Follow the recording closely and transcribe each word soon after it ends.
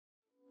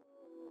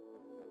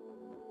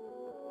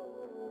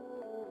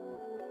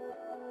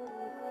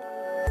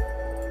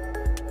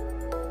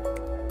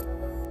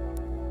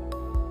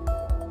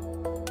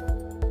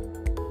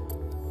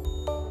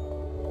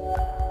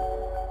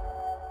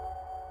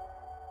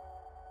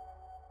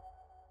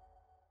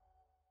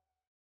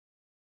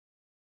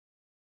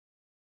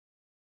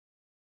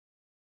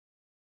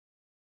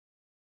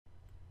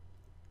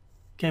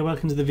Okay,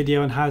 welcome to the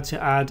video on how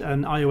to add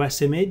an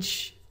iOS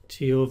image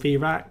to your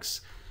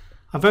vRacks.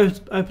 I've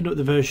opened up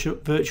the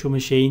virtual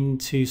machine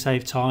to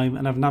save time,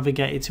 and I've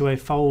navigated to a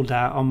folder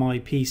on my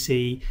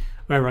PC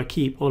where I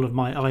keep all of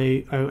my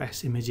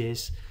iOS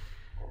images.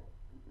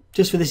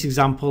 Just for this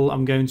example,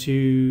 I'm going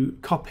to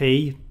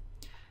copy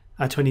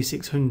a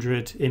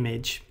 2600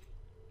 image,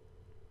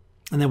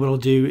 and then what I'll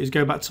do is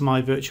go back to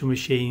my virtual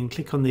machine,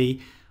 click on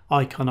the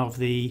icon of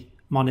the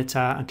monitor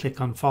and click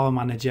on File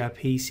Manager,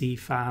 PC,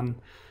 Fan,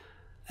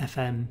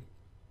 FM.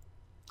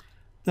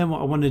 Then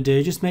what I want to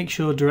do, just make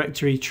sure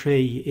directory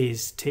tree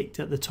is ticked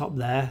at the top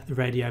there, the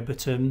radio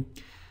button.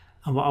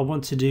 And what I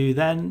want to do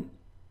then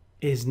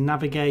is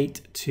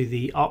navigate to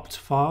the opt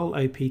file,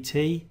 OPT,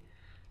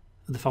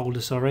 the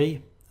folder,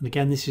 sorry. And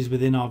again, this is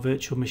within our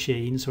virtual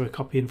machine, so we're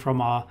copying from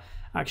our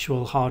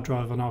actual hard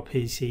drive on our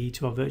PC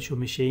to our virtual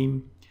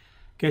machine.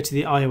 Go to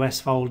the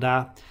iOS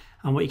folder,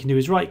 and what you can do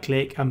is right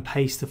click and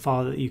paste the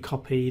file that you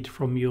copied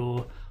from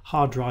your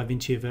hard drive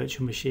into your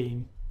virtual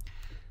machine.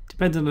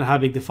 Depending on how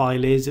big the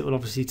file is, it will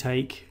obviously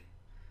take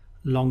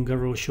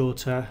longer or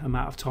shorter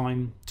amount of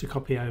time to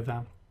copy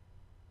over.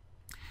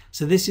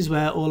 So this is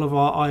where all of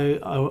our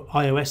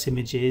iOS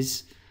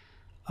images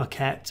are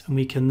kept, and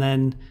we can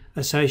then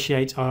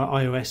associate our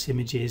iOS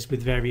images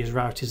with various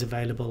routers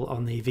available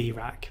on the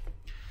vRack.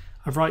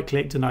 I've right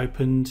clicked and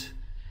opened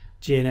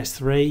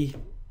GNS3.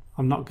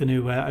 I'm not going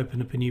to open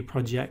up a new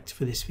project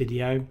for this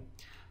video,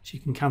 so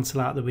you can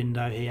cancel out the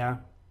window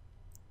here.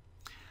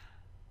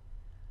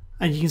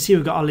 And you can see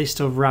we've got our list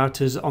of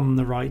routers on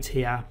the right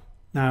here.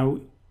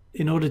 Now,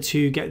 in order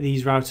to get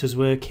these routers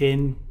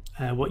working,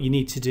 what you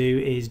need to do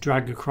is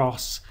drag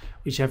across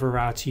whichever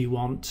router you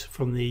want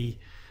from the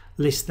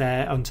list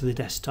there onto the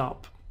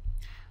desktop.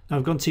 Now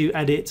I've gone to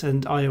Edit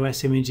and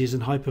iOS Images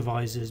and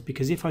Hypervisors,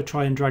 because if I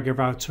try and drag a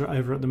router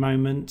over at the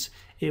moment,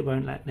 it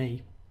won't let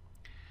me.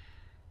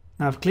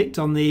 Now I've clicked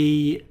on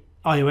the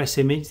iOS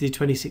image, the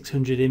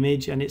 2600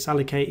 image, and it's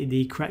allocated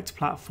the correct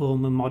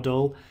platform and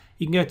model.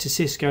 You can go to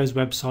Cisco's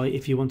website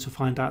if you want to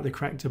find out the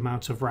correct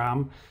amount of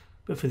RAM,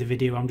 but for the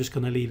video I'm just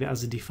going to leave it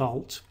as a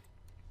default.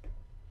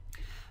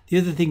 The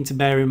other thing to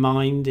bear in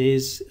mind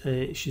is,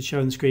 it should show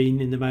on the screen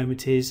in the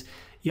moment, is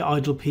your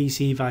idle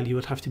PC value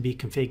would have to be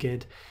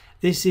configured.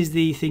 This is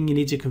the thing you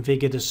need to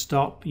configure to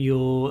stop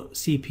your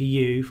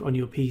CPU on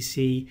your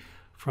PC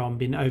from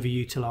being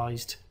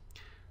overutilized.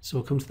 So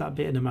we'll come to that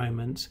bit in a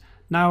moment.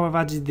 Now I've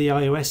added the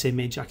iOS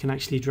image, I can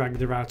actually drag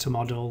the router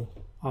model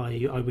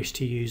I wish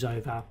to use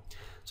over.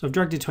 So I've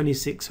dragged the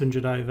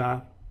 2600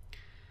 over.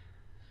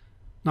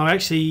 Now I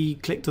actually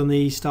clicked on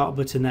the start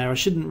button there. I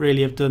shouldn't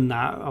really have done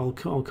that. I'll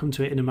come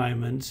to it in a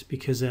moment,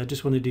 because I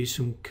just want to do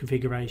some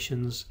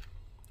configurations.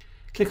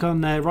 Click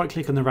on there, right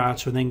click on the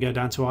router, and then go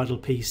down to idle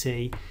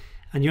PC.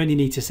 And you only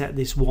need to set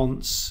this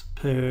once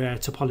per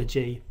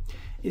topology.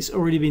 It's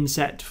already been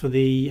set for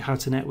the how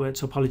to network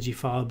topology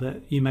file,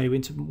 but you may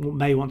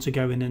want to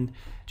go in and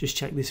just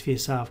check this for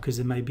yourself, because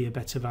there may be a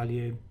better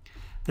value.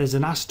 There's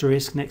an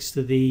asterisk next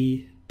to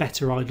the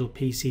better idle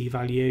PC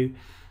value,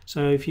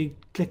 so if you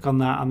click on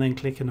that and then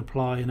click and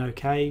apply and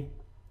OK,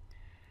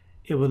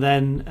 it will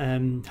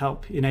then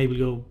help enable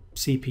your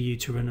CPU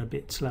to run a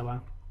bit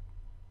slower.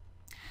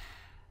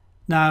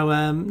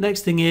 Now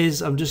next thing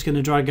is, I'm just going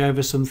to drag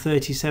over some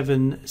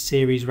 37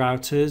 series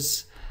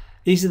routers.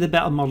 These are the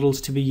better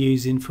models to be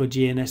using for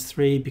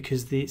GNS3,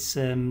 because it's,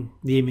 the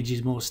image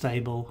is more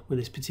stable with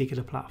this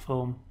particular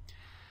platform.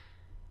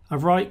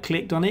 I've right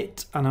clicked on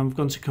it and I'm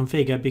going to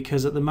configure,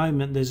 because at the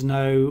moment there's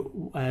no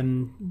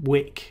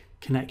WIC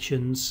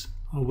connections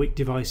or WIC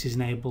devices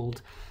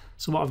enabled.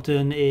 So what I've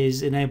done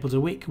is enabled a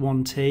WIC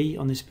 1T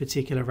on this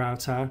particular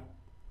router.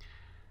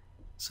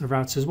 So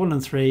routers 1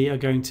 and 3 are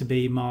going to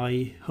be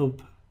my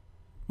hub,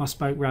 my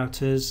spoke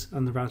routers,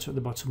 and the router at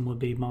the bottom will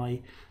be my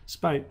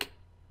spoke,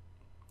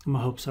 my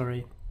hub,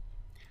 sorry.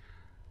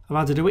 I've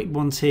added a WIC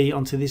 1T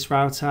onto this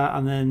router,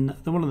 and then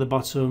the one at the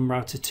bottom,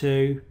 router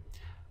 2,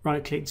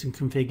 right clicked and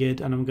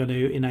configured, and I'm going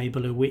to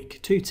enable a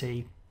WIC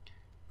 2T.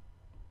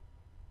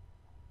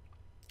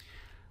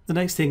 The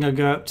next thing, I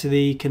go up to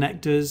the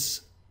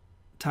connectors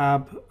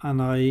tab and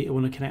I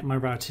want to connect my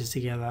routers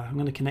together. I'm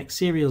going to connect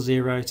serial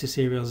 0 to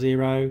serial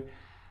 0,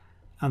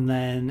 and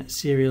then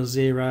serial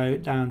 0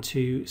 down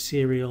to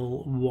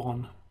serial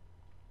 1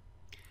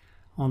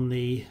 on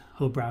the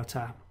hub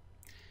router.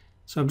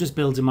 So I'm just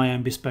building my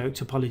own bespoke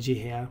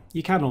topology here.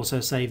 You can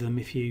also save them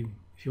if you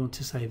want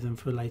to save them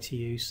for later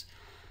use.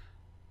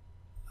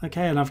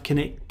 Okay, and I've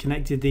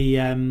connected the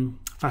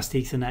fast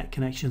Ethernet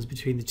connections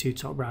between the two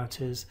top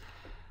routers.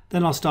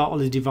 Then I'll start all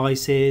the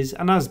devices,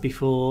 and as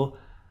before,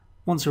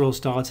 once they're all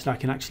started, I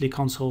can actually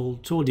console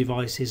to all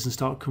devices and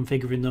start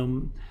configuring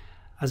them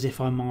as if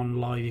I'm on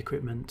live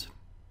equipment.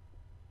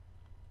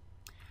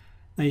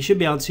 Now you should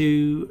be able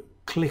to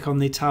click on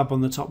the tab on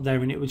the top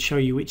there, and it would show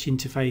you which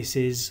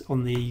interfaces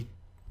on the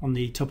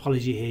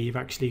topology here you've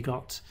actually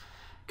got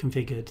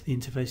configured, the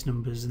interface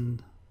numbers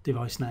and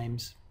device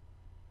names.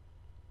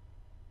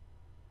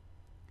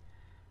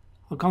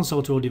 I'll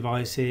console to all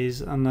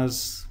devices, and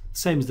as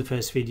same as the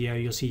first video,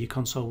 you'll see your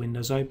console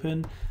windows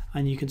open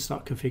and you can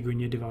start configuring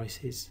your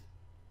devices.